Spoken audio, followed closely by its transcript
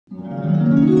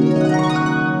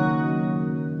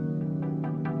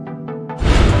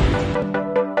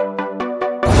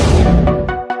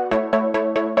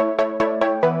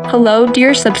Hello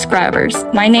dear subscribers,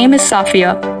 my name is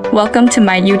Safia. Welcome to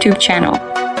my YouTube channel.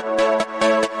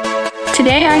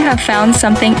 Today I have found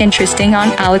something interesting on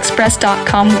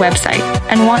AliExpress.com website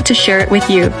and want to share it with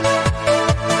you.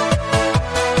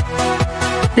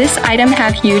 This item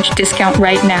have huge discount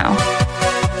right now.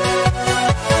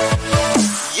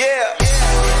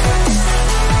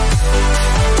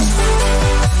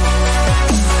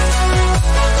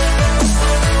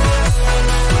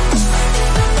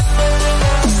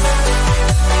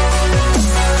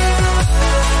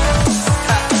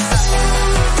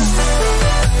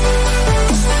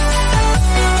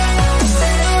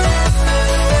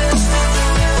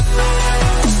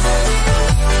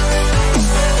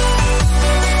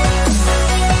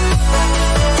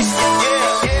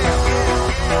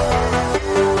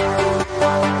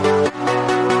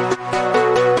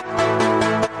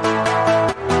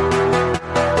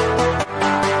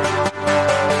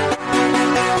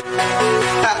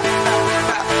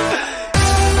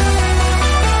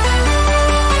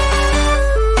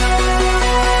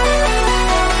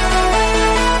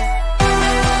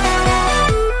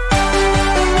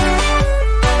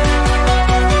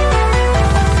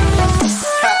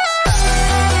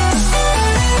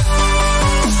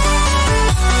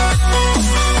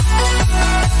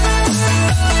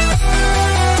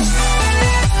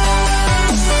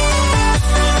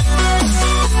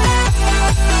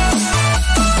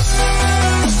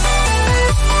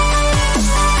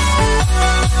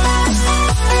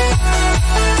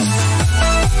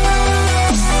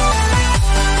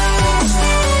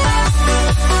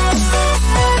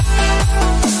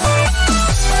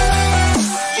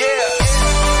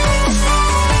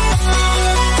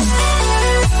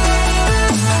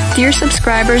 Dear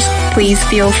subscribers, please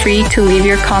feel free to leave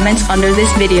your comments under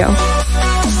this video,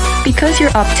 because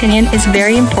your opinion is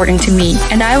very important to me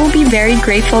and I will be very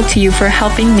grateful to you for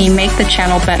helping me make the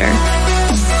channel better.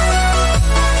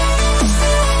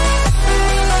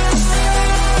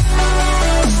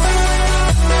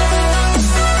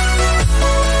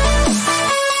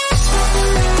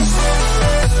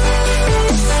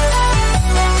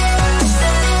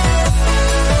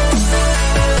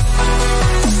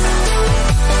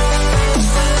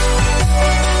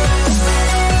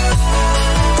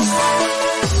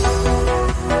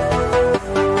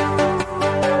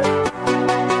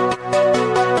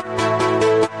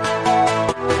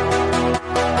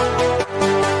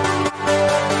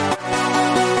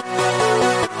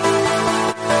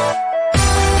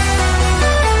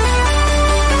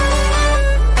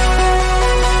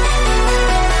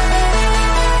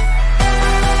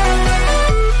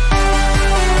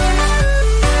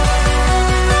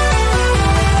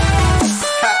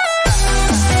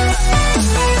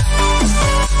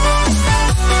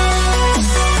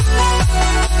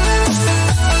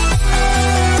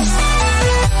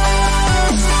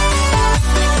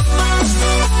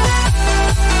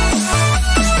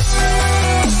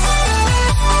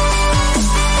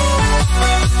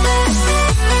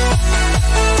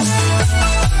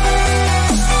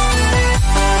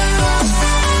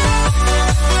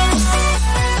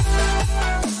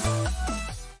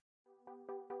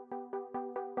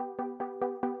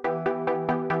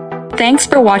 Thanks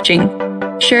for watching.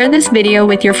 Share this video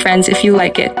with your friends if you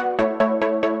like it.